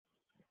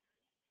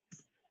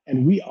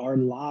And we are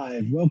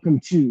live. Welcome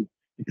to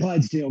the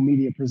Clydesdale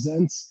Media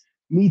Presents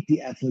Meet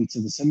the Athletes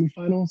of the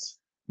Semifinals.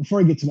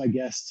 Before I get to my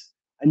guest,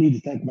 I need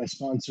to thank my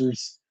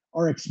sponsors.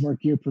 RX Smart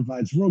Gear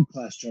provides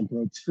world-class jump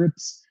rope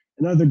scripts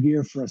and other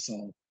gear for us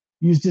all.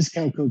 Use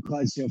discount code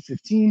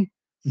Clydesdale15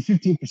 for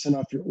 15%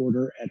 off your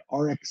order at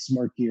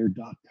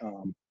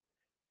rxsmartgear.com.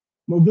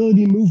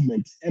 Mobility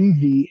Movement,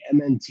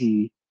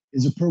 MVMNT,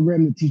 is a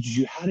program that teaches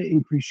you how to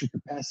increase your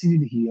capacity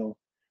to heal,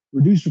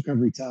 reduce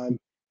recovery time,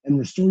 and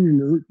restore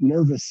your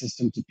nervous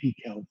system to peak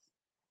health.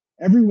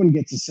 Everyone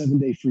gets a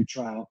 7-day free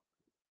trial.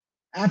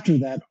 After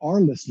that,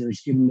 our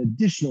listeners get an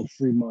additional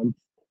free month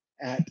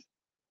at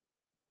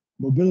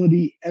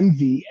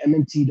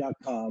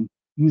mobilitymvmnt.com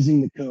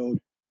using the code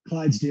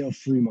Clydesdale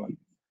Free Month.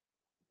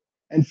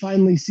 And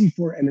finally,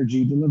 C4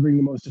 Energy, delivering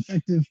the most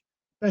effective,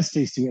 best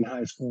tasting, and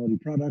highest quality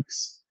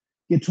products.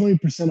 Get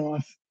 20%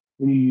 off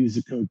when you use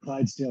the code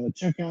Clydesdale at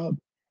checkout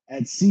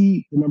at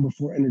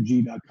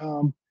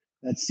C4energy.com.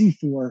 That's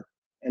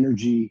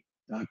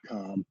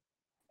C4energy.com.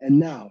 And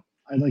now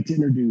I'd like to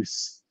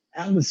introduce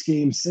Atlas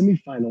Games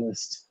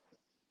semifinalist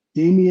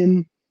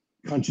Damian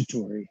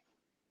Conciatori.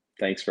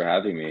 Thanks for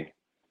having me.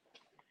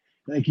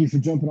 Thank you for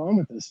jumping on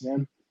with us,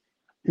 man.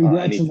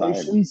 Anytime.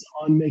 Congratulations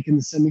on making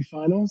the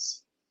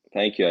semifinals.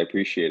 Thank you. I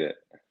appreciate it.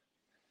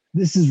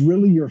 This is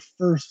really your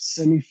first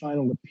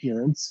semifinal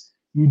appearance.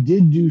 You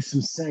did do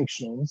some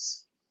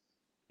sanctionals.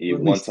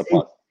 Once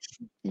upon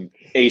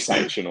a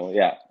sanctional,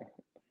 yeah.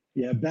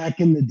 Yeah, back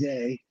in the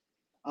day.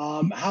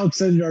 How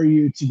excited are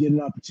you to get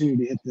an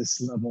opportunity to hit this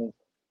level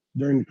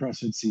during the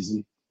CrossFit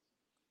season?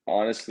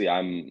 Honestly,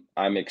 I'm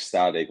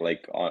ecstatic.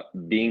 Like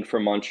being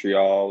from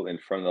Montreal in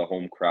front of the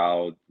home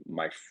crowd,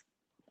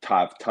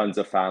 have tons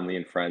of family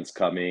and friends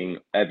coming.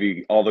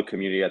 All the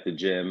community at the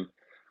gym.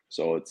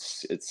 So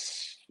it's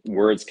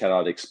words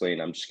cannot explain.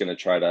 I'm just gonna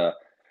try to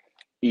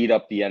eat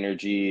up the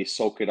energy,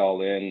 soak it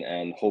all in,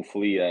 and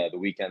hopefully the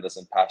weekend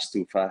doesn't pass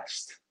too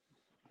fast.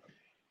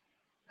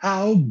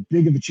 How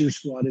big of a cheer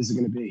squad is it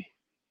going to be?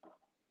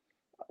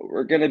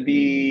 We're gonna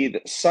be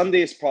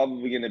Sunday is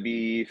probably gonna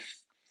be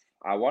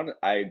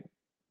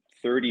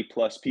 30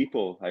 plus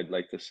people. I'd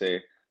like to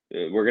say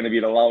we're gonna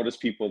be the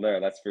loudest people there.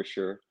 That's for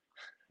sure.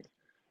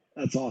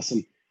 That's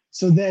awesome.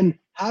 So then,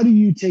 how do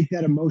you take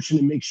that emotion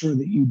and make sure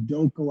that you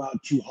don't go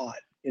out too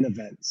hot in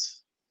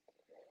events?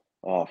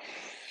 Oh,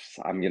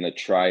 I'm gonna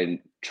try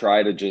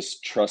to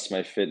just trust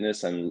my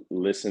fitness and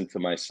listen to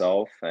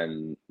myself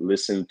and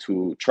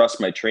trust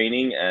my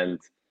training and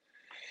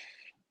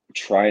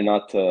try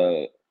not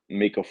to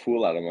make a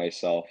fool out of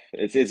myself.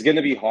 It's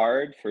gonna be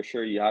hard for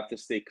sure. You have to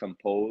stay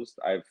composed.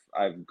 I've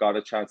got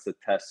a chance to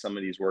test some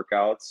of these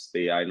workouts.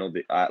 I know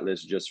the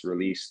Atlas just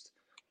released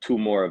 2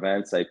 more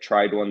events. I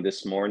tried one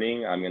this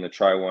morning. I'm gonna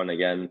try one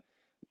again,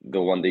 the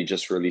one they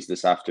just released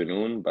this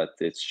afternoon. But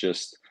it's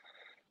just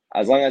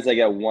as long as I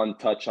get one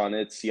touch on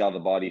it, see how the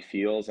body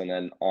feels, and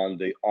then on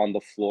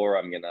the floor,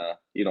 I'm gonna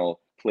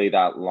play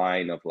that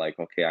line of like,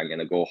 okay, I'm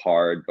gonna go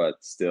hard, but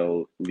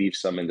still leave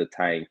some in the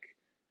tank.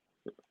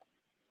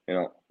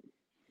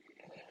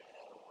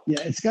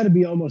 Yeah, it's got to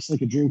be almost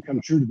like a dream come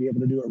true to be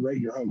able to do it right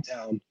in your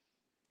hometown.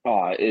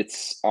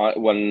 It's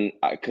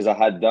because I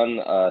had done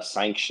a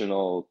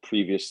sanctional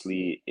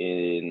previously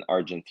in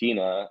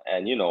Argentina,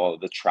 and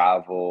the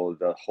travel,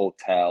 the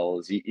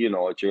hotels.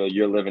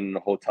 You're living in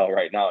a hotel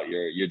right now.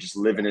 You're just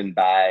living in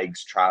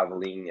bags,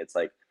 traveling. It's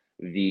like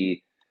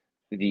the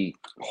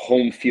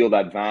home field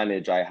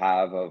advantage I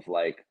have of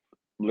like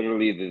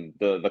literally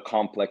the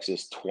complex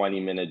is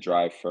 20-minute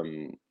drive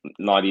from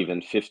not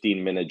even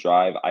 15-minute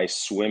drive. I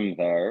swim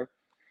there.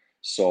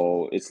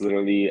 So it's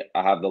literally,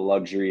 I have the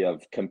luxury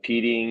of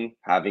competing,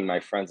 having my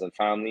friends and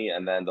family,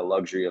 and then the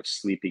luxury of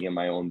sleeping in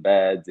my own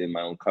bed, in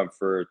my own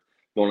comfort.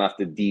 Don't have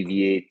to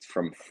deviate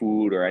from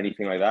food or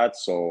anything like that.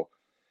 So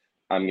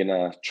I'm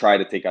gonna try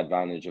to take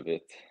advantage of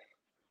it.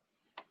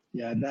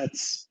 Yeah,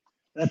 that's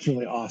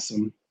really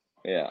awesome.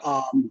 Yeah.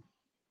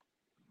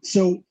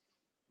 So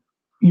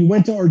you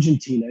went to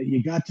Argentina.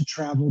 You got to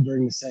travel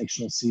during the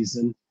sanctional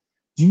season.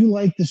 Do you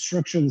like the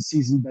structure of the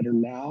season better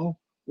now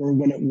or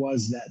when it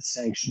was that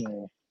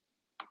sanctional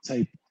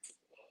type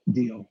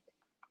deal?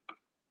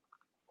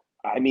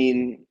 I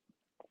mean,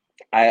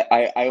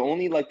 I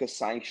only like the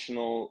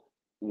sanctional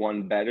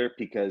one better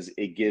because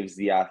it gives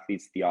the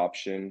athletes the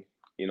option.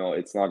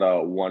 It's not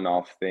a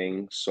one-off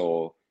thing.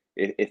 So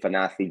if an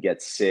athlete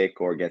gets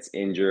sick or gets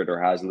injured or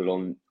has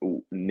little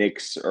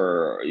nicks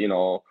or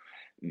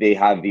they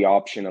have the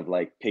option of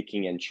like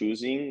picking and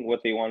choosing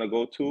what they want to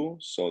go to.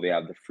 So they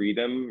have the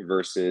freedom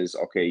versus,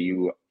 okay,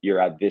 you're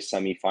at this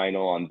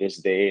semifinal on this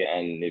day,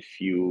 and if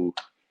you're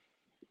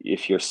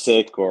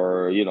sick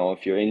or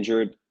if you're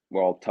injured,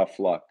 well, tough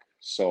luck.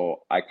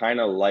 So I kind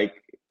of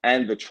like,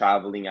 and the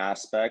traveling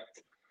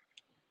aspect.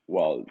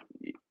 Well,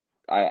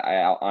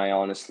 I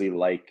honestly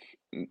like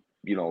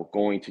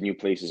going to new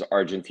places.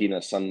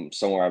 Argentina,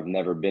 somewhere I've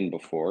never been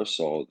before,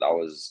 so that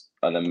was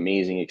an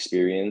amazing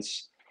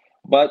experience.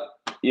 But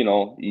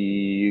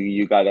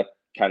you gotta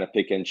kind of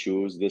pick and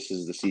choose. This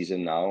is the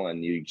season now,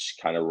 and you just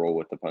kind of roll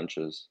with the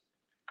punches.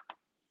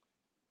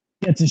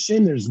 it's a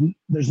shame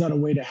there's not a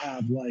way to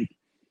have like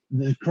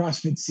the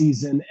CrossFit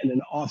season and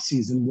an off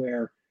season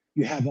where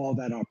you have all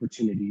that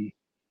opportunity,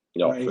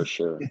 No, right? for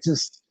sure. It's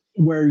just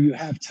where you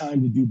have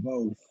time to do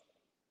both.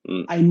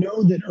 Mm, I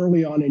know that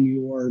early on in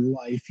your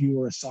life you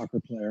were a soccer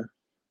player,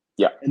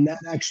 yeah. and that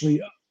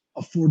actually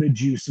afforded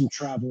you some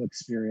travel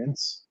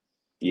experience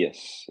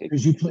Yes, it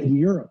because you played did. in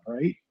Europe,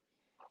 right?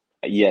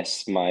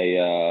 Yes,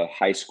 my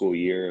high school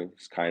year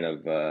was kind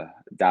of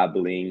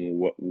dabbling.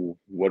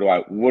 What do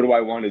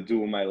I want to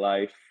do in my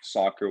life?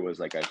 Soccer was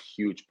like a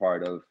huge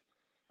part of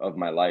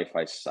my life.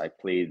 I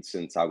played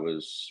since I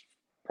was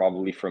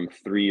probably from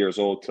 3 years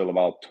old till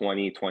about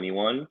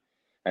 2021,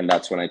 and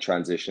that's when I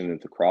transitioned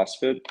into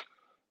CrossFit.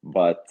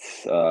 But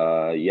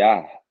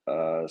yeah,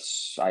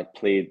 I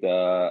played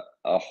a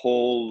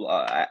whole.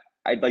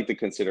 I'd like to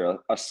consider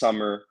a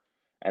summer,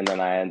 and then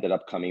I ended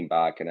up coming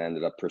back and I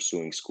ended up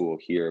pursuing school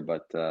here.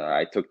 But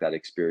I took that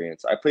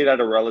experience. I played at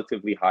a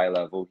relatively high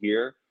level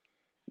here,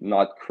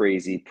 not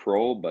crazy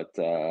pro, but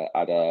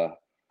at a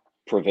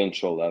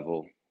provincial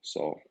level.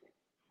 So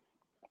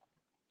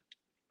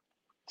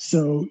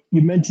So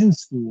you mentioned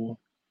school.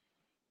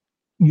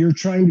 You're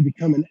trying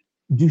to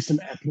do some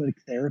athletic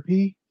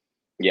therapy.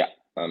 yeah,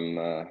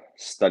 I'm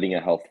studying a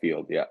health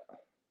field. Yeah.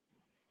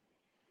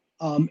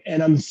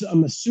 And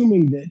I'm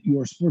assuming that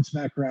your sports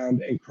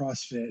background and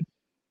CrossFit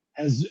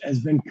has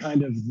been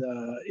kind of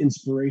the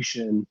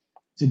inspiration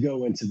to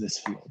go into this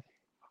field.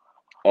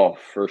 Oh,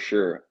 for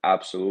sure.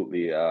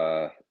 Absolutely.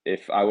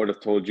 If I would have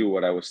told you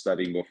what I was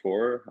studying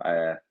before,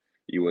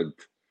 you would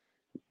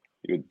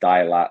you would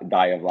die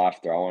of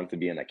laughter. I wanted to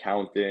be an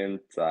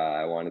accountant.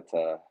 I wanted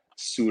to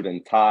suit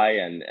and tie,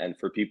 and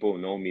for people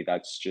who know me,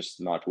 that's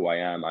just not who I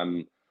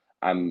am.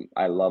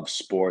 I love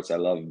sports. I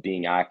love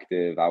being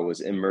active. I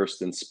was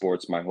immersed in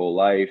sports my whole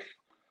life.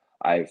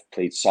 I've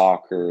played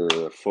soccer,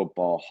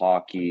 football,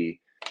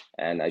 hockey,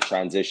 and I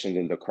transitioned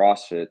into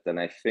CrossFit. And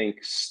I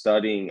think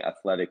studying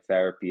athletic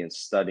therapy and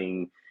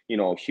studying,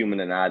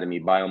 human anatomy,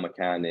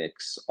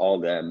 biomechanics, all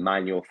the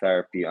manual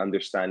therapy,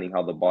 understanding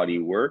how the body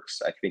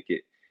works, I think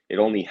it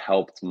only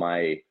helped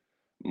my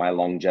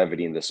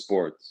longevity in the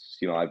sport.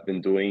 I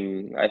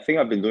think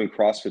I've been doing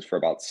CrossFit for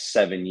about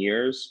 7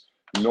 years.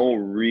 No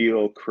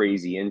real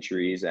crazy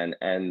injuries, and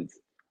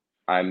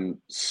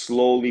I'm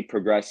slowly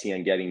progressing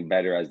and getting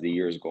better as the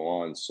years go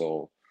on.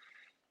 So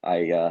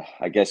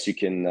I guess you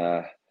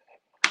can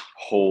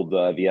hold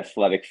the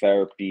athletic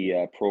therapy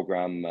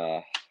program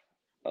a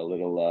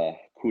little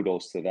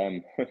kudos to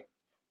them.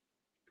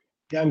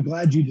 Yeah, I'm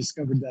glad you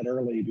discovered that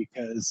early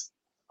because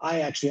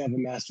I actually have a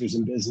master's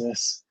in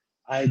business.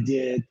 I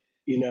did,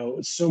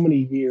 so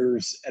many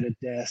years at a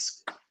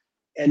desk,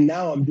 and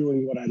now I'm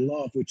doing what I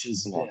love, which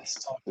is Well, this,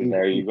 talking to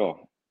there you people.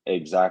 go.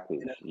 Exactly.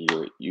 You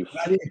know, You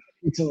but I didn't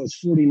until I was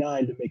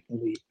 49 to make the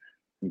leap.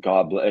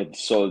 God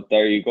bless. So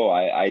there you go.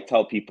 I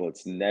tell people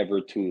it's never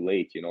too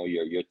late.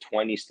 Your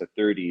 20s to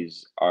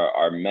 30s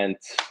are meant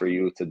for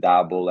you to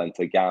dabble and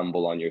to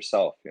gamble on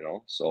yourself.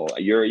 So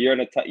you're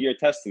a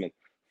testament.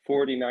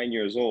 49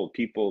 years old.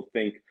 People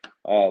think,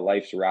 oh,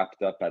 life's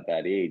wrapped up at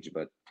that age,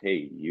 but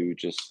hey, you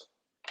just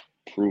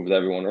proved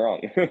everyone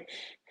wrong.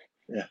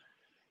 Yeah.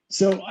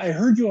 So I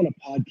heard you on a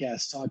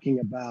podcast talking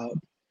about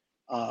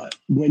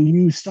when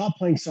you stopped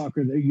playing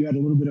soccer, that you had a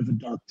little bit of a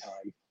dark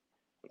time,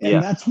 and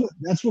Yeah.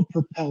 that's what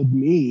propelled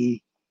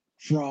me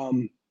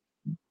from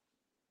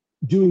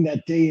doing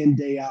that day in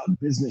day out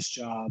business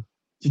job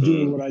to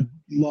doing Mm, what I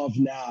love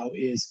now.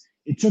 Is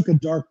it took a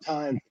dark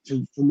time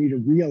for me to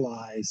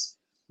realize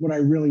what I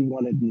really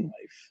wanted in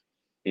life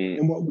mm.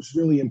 and what was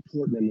really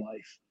important in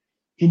life.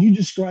 Can you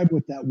describe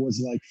what that was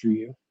like for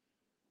you?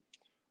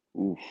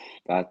 Oof,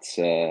 that's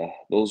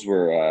those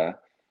were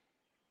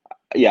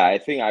yeah, I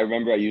think I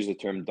remember I used the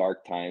term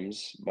dark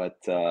times, but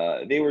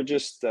they were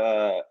just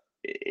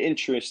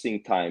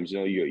interesting times.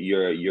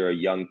 You're a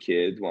young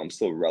kid. Well, I'm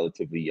still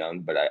relatively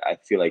young, but I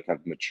feel like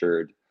I've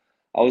matured.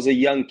 I was a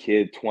young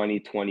kid,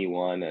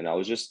 2021, and I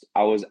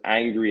was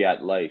angry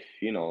at life.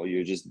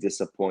 You're just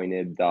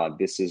disappointed.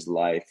 This is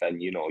life, and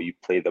you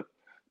play the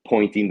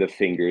pointing the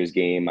fingers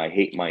game. I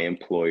hate my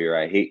employer.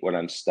 I hate what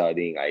I'm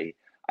studying. I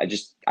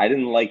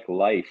didn't like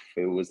life.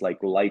 It was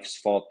like life's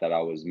fault that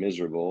I was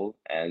miserable,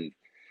 and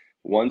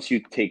once you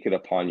take it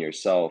upon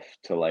yourself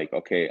to like,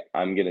 okay,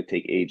 I'm going to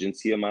take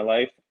agency of my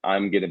life.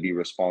 I'm going to be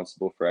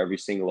responsible for every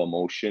single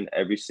emotion,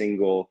 every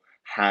single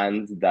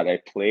hand that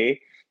I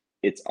play.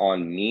 It's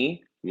on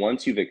me.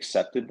 Once you've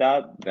accepted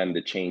that, then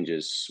the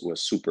changes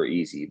was super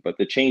easy. But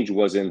the change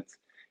wasn't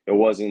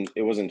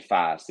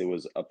fast. It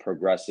was a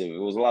progressive. It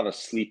was a lot of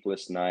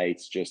sleepless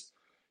nights, just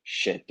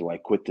shit, do I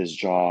quit this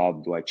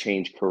job? Do I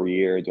change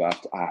career? I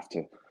have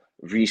to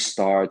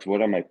restart? What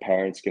are my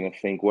parents going to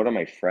think? What are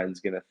my friends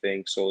going to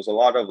think? So it was a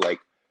lot of like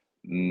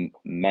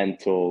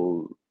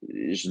mental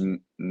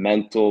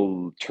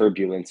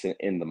turbulence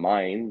in the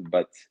mind.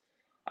 But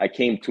I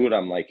came to it.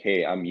 I'm like,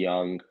 hey, I'm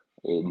young.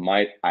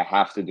 I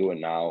have to do it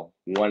now.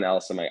 When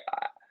else am I?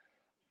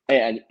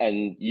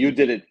 And you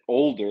did it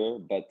older,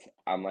 but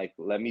I'm like,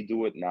 let me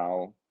do it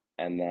now,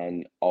 and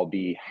then I'll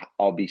be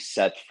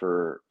set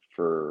for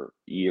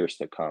years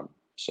to come.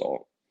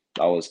 So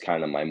that was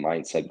kind of my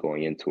mindset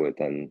going into it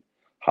and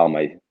how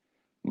my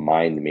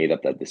mind made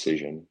up that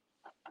decision.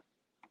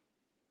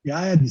 Yeah,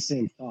 I had the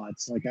same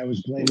thoughts. Like I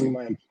was blaming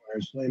my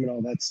employers, blaming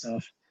all that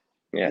stuff.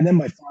 Yeah. And then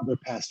my father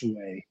passed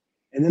away.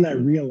 And then I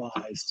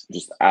realized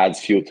Just adds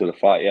fuel to the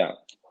fire. Yeah.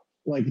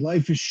 like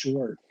life is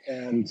short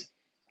and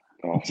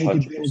Oh, you take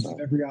advantage of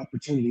 100%. every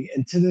opportunity.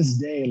 And to this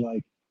day,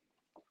 like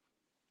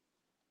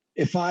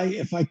if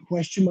I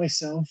question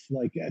myself,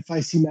 like if I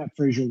see Matt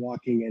Frazier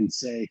walking and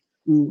say,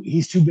 "Ooh,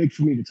 he's too big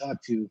for me to talk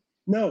to,"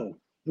 no,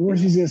 the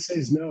worst he's gonna say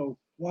is no.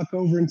 Walk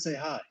over and say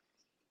hi,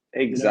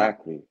 you know,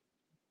 Exactly.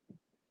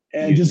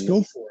 and just You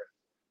go for it.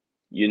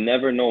 you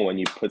never know when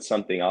you put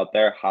something out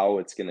there how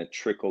it's going to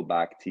trickle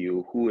back to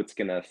you, who it's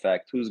going to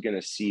affect, who's going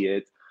to see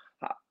it,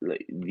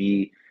 like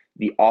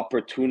the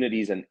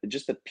opportunities and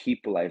just the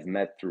people I've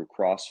met through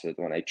CrossFit.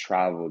 When I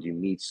traveled, you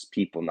meet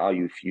people. Now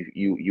you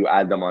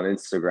add them on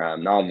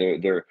Instagram. Now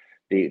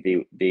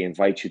they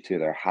invite you to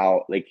their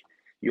house. Like,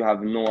 you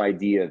have no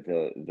idea.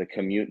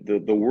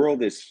 The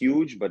world is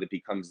huge, but it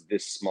becomes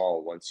this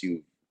small once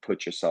you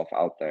put yourself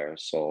out there.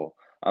 So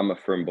I'm a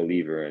firm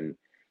believer in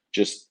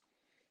just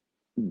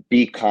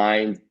be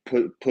kind,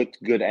 put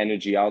good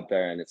energy out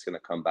there, and it's going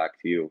to come back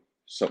to you,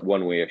 so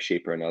one way or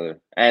shape or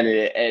another. And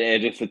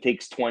if it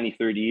takes 20,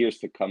 30 years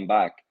to come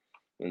back,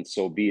 then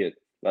so be it.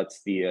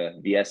 That's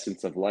the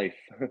essence of life.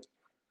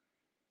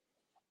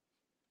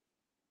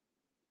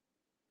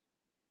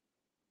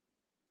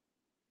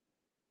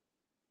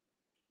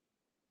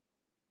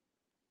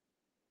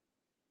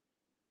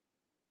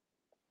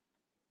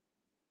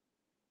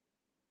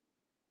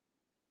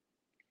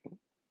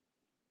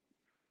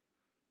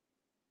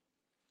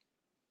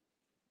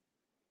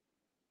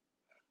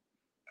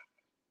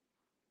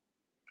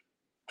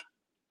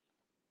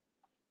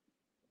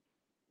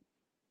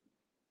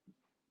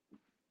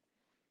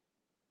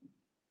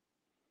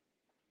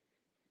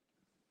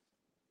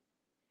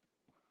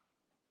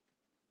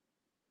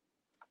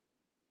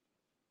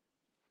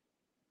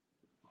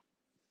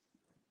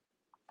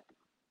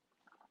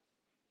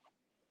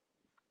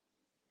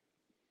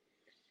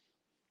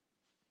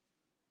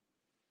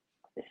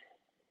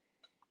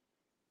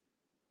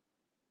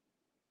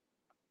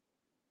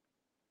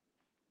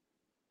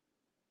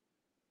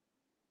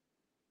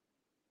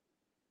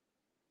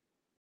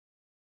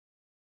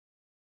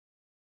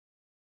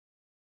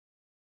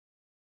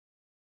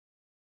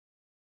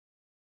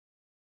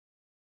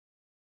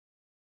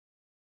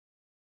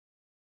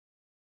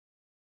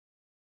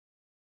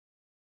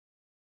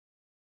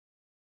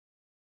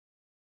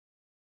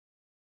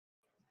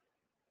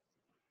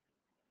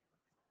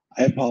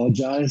 I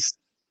apologize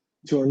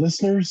to our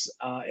listeners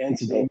and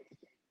to Damian. Oh,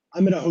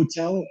 I'm at a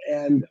hotel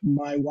and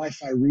my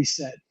Wi-Fi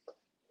reset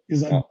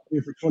because I've been oh.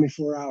 here for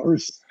 24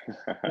 hours.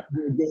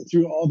 We'll go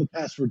through all the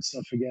password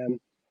stuff again.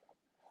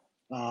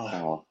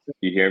 Uh, Oh,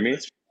 you hear me?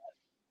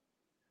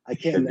 I We're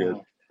can good.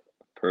 now.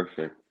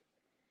 Perfect.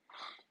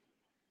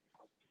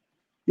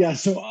 Yeah.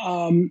 So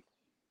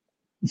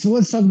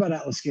let's talk about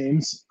Atlas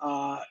Games.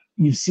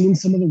 You've seen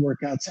some of the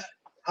workouts.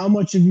 How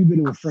much have you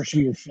been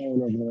refreshing your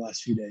phone over the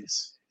last few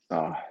days?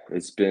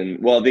 It's been,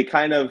 well, they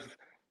kind of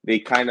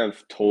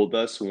told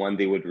us when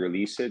they would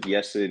release it.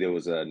 Yesterday there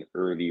was an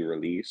early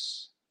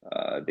release.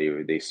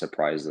 They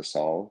surprised us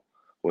all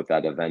with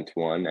that event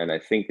one, and I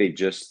think they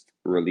just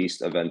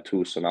released event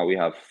two. So now we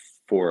have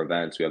four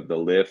events. We have the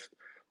lift,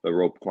 the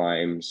rope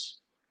climbs.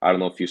 I don't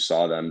know if you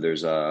saw them.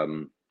 There's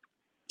The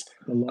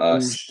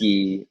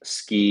lunge.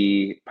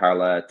 ski,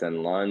 parallel,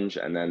 and lunge,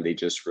 and then they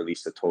just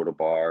released a total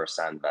bar,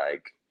 sandbag.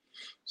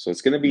 So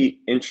it's gonna be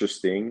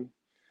interesting.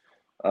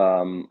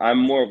 I'm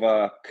more of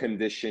a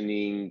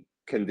conditioning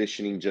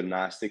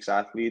gymnastics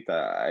athlete.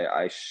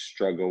 I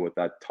struggle with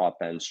that top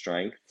end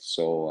strength.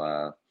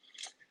 So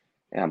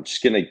yeah, I'm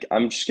just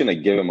gonna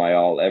give it my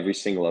all every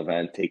single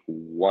event, take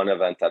one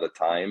event at a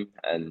time,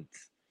 and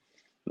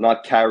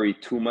not carry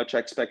too much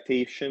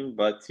expectation,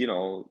 but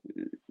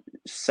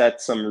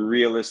set some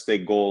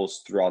realistic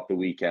goals throughout the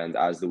weekend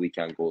as the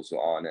weekend goes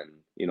on, and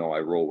I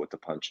roll with the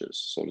punches,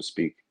 so to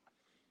speak.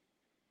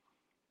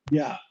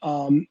 Yeah.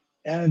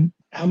 And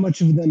how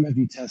much of them have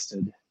you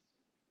tested?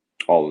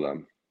 All of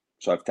them.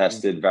 So I've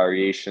tested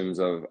variations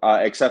of,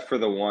 except for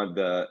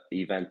the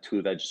event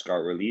two that just got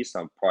released.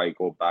 I'll probably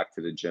go back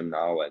to the gym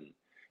now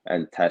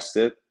and test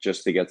it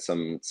just to get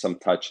some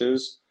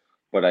touches.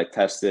 But I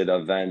tested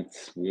event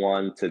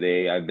one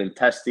today. I've been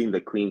testing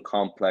the clean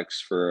complex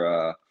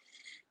for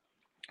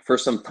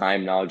some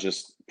time now,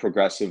 just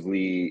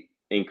progressively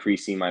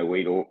increasing my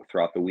weight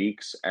throughout the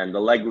weeks. And the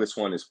legless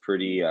one is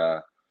pretty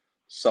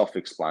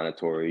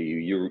self-explanatory.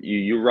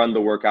 You run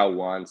the workout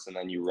once, and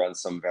then you run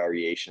some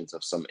variations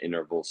of some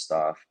interval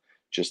stuff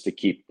just to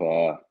keep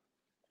the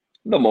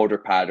motor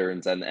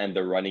patterns and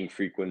the running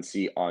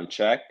frequency on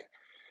check.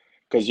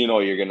 Because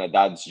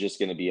that's just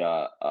gonna be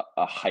a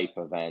hype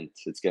event.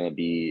 It's gonna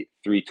be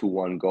 3, 2,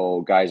 1,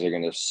 go. Guys are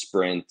gonna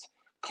sprint,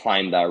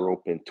 climb that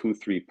rope in 2,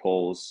 3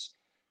 pulls,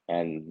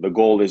 and the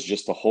goal is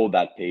just to hold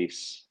that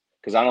pace.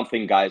 Because I don't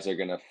think guys are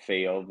gonna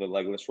fail the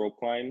legless rope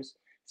climbs.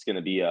 It's going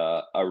to be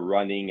a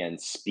running and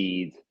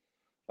speed,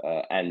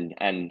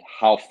 and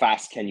how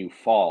fast can you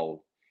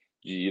fall.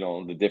 You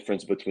know, the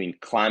difference between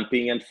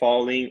clamping and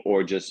falling,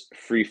 or just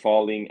free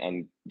falling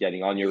and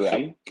getting on your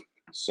run.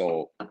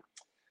 So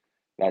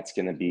that's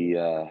going to be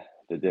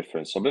the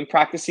difference. So I've been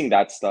practicing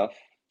that stuff,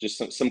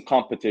 just some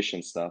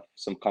competition stuff,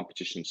 some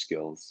competition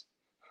skills.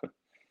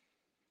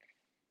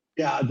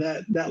 Yeah,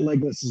 that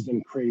leg list has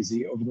been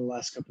crazy over the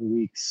last couple of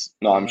weeks.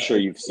 No, I'm sure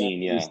you've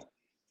seen, yeah.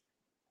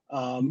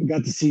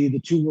 Got to see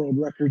the 2 world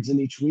records in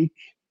each week.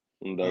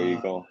 And there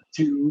you go.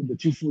 The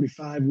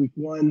 245 week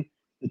 1,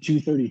 the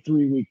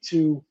 233 week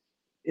 2.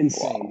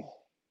 Insane. Wow.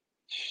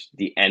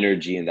 The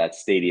energy in that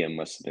stadium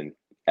must have been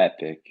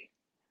epic.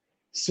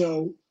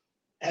 So,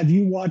 have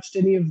you watched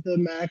any of the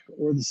MAC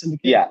or the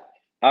syndicate? Yeah,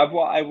 I've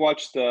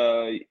watched.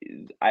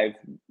 I've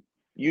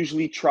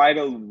usually try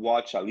to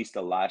watch at least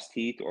the last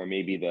heat, or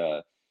maybe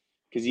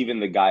because even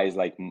the guys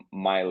like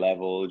my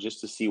level,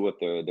 just to see what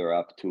they're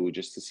up to,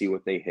 just to see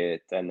what they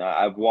hit. And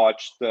I've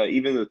watched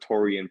even the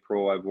Torian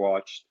Pro. I've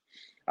watched.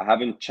 I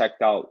haven't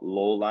checked out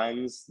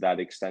Lowlands that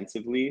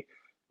extensively,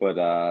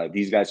 but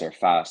these guys are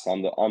fast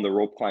on the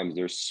rope climbs.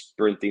 They're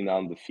sprinting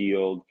down the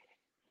field,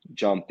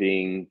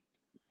 jumping,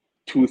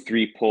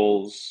 2-3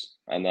 pulls,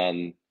 and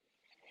then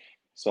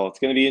so it's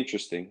going to be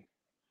interesting.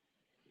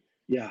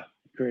 Yeah,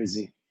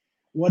 crazy.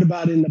 What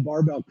about in the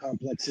barbell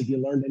complex? Have you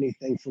learned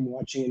anything from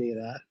watching any of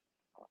that?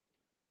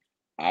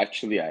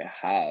 Actually, I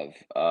have.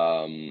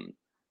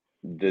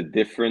 The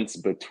difference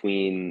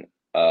between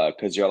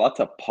because you're allowed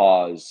to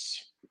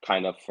pause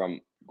kind of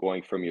from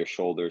going from your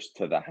shoulders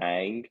to the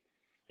hang.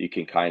 You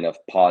can kind of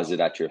pause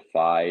it at your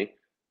thigh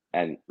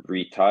and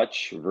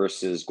retouch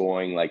versus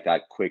going like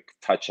that quick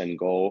touch and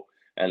go,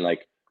 and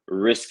like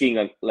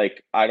risking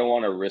like I don't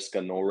want to risk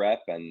a no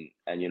rep and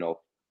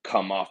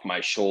come off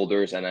my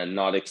shoulders and then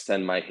not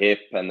extend my hip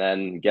and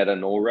then get a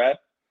no rep.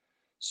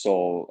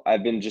 So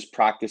I've been just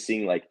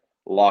practicing like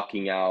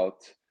locking out,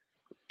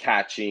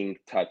 catching,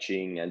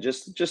 touching, and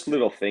just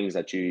little things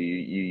that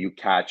you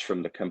catch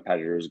from the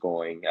competitors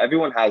going.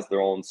 Everyone has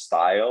their own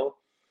style,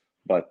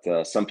 but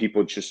some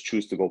people just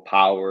choose to go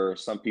power.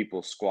 Some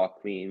people squat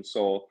clean.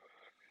 So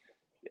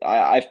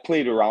I've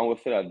played around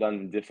with it. I've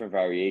done different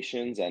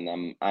variations,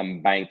 and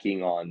I'm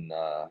banking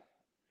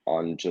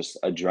on just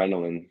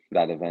adrenaline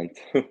that event.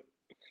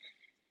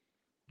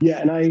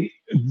 Yeah, and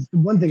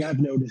one thing I've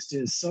noticed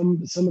is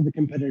some of the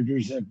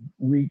competitors have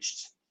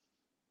reached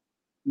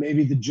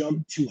maybe the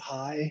jump too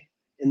high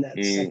in that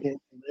Mm, second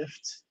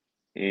lift,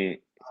 mm.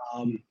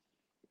 um,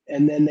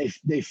 and then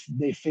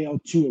they fail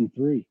 2 and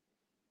 3.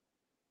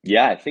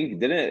 Yeah, I think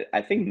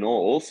Noah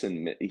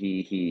Olson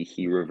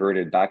he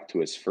reverted back to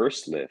his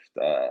first lift.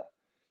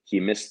 He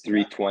missed Yeah,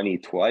 320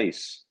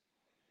 twice.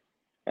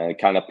 And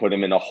kind of put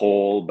him in a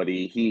hole, but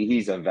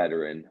he's a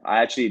veteran.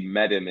 I actually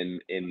met him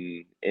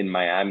in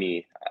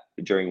Miami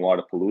during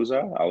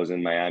Wadapalooza. I was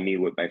in Miami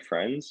with my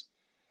friends,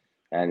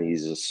 and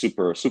he's a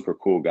super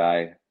cool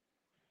guy.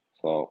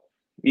 So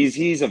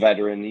he's a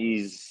veteran.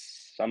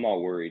 I'm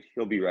not worried.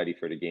 He'll be ready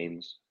for the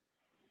games.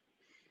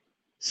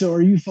 So,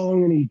 are you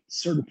following any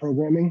certain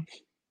programming?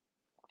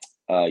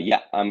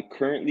 Yeah, I'm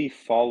currently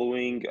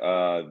following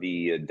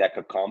the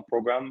DECA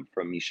program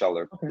from Michel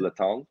Okay.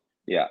 Letang.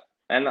 Yeah,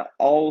 and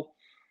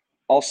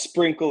I'll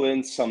sprinkle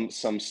in some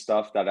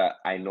stuff that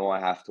I know I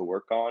have to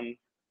work on.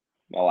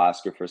 I'll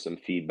ask her for some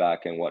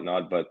feedback and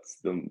whatnot, but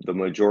the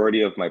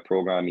majority of my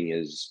programming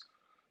is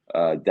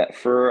that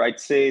for I'd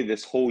say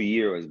this whole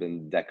year has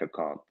been DECA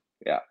Comp.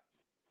 Yeah,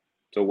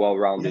 it's a Yeah,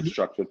 well-rounded,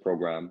 structured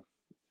program.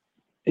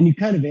 and you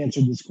kind of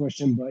answered this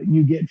question, but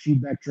you get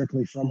feedback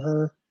directly from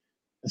her,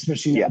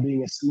 especially now Yeah,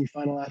 being a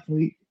semifinal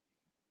athlete.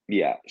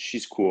 yeah,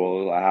 she's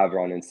cool. I have her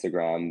on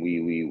Instagram.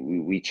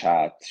 We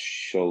chat.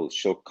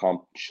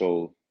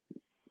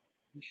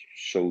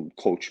 She'll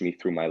coach me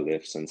through my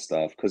lifts and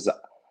stuff because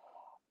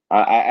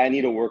I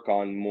need to work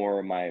on more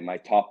of my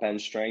top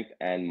end strength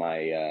and my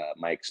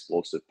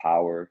explosive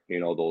power. You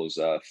know, those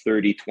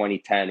 30, 20,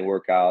 10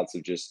 workouts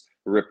of just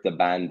rip the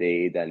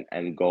band-aid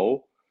and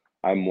go.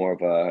 I'm more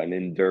of an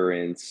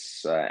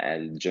endurance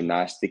and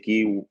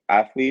gymnasticy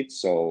athlete,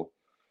 so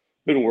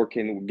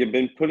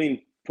been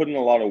putting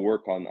a lot of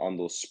work on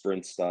those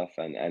sprint stuff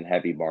and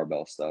heavy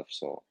barbell stuff.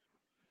 So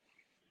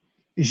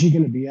Is she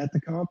going to be at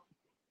the comp?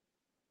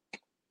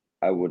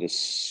 I would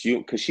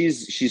assume because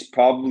she's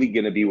probably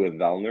gonna be with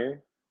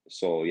Vellner.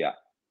 So yeah,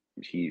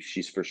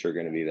 she's for sure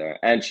gonna be there.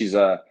 And she's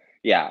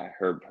yeah,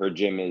 her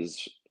gym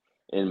is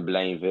in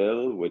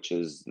Blainville, which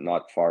is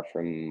not far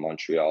from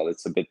Montreal.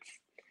 It's a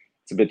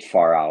bit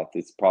far out.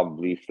 It's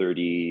probably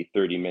 30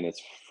 minutes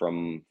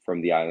from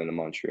the island of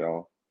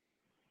Montreal.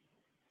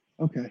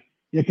 Okay.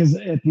 Yeah, because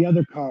at the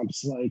other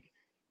comps, like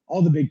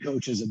all the big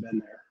coaches have been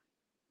there.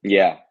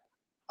 Yeah.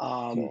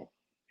 Um, So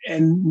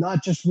and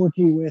not just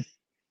working with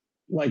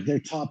like their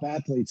top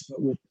athletes, but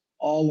with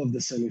all of the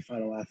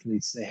semifinal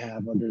athletes they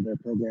have under their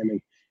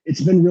programming.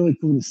 It's been really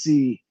cool to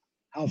see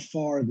how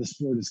far the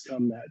sport has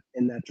come that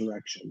in that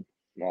direction.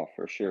 no,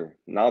 for sure.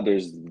 Now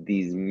there's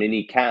these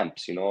mini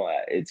camps,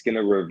 it's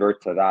gonna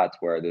revert to that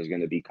where there's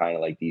gonna be kind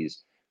of like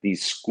these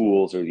these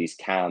schools or these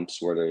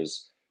camps where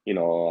there's,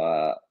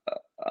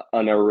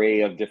 an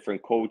array of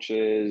different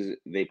coaches.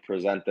 They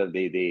present that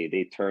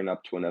they turn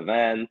up to an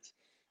event,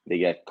 they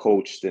get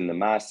coached in the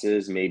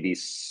masses. Maybe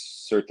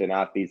certain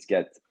athletes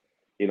get,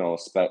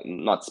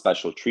 not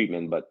special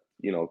treatment, but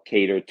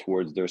catered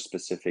towards their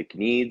specific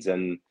needs.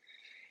 And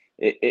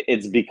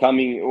it's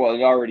becoming, well,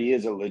 it already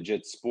is a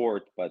legit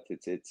sport, but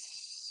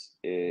it's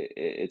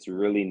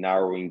really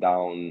narrowing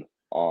down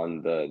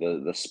on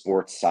the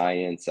sports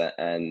science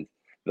and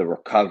the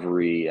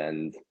recovery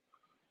and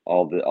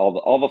all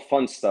the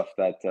fun stuff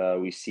that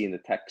we see in the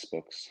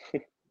textbooks.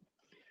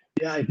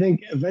 Yeah, I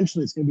think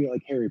eventually it's going to be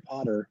like Harry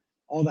Potter.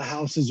 All the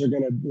houses are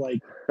going to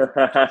like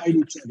fight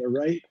each other,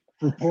 right?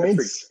 For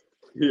points.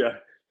 Yeah,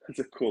 that's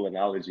a cool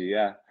analogy.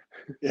 Yeah.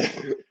 Yeah.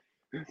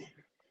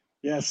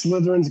 Yeah,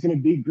 Slytherin's going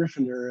to beat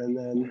Gryffindor, and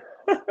then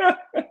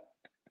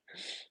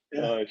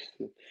yeah. Oh,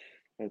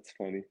 that's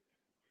funny.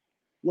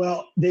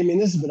 Well, Damian,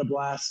 this has been a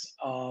blast.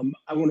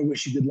 I want to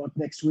wish you good luck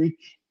next week.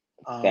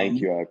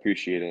 Thank you. I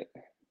appreciate it.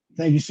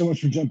 Thank you so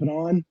much for jumping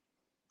on.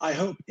 I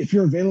hope if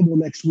you're available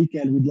next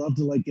weekend, we'd love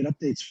to like get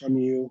updates from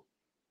you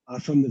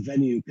from the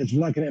venue, because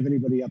we're not going to have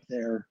anybody up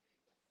there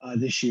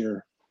this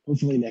year.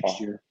 Hopefully next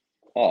year.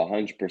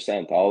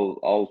 100%.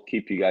 I'll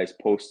keep you guys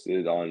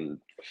posted on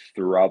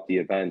throughout the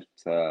event.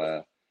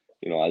 As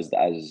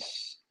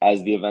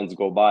the events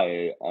go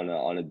by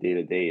on a day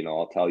to day.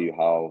 I'll tell you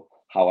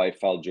how I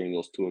felt during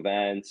those two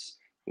events,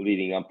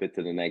 leading up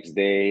into the next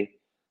day,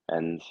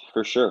 and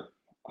for sure,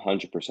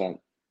 100%.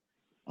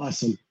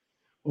 Awesome.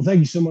 Well, thank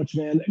you so much,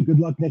 man. Good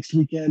luck next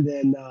weekend,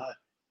 and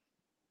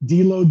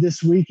deload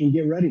this week and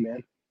get ready,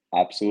 man.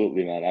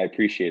 Absolutely, man. I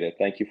appreciate it.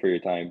 Thank you for your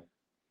time.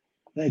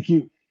 Thank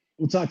you.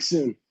 We'll talk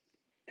soon.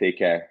 Take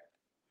care.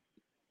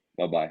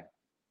 Bye-bye.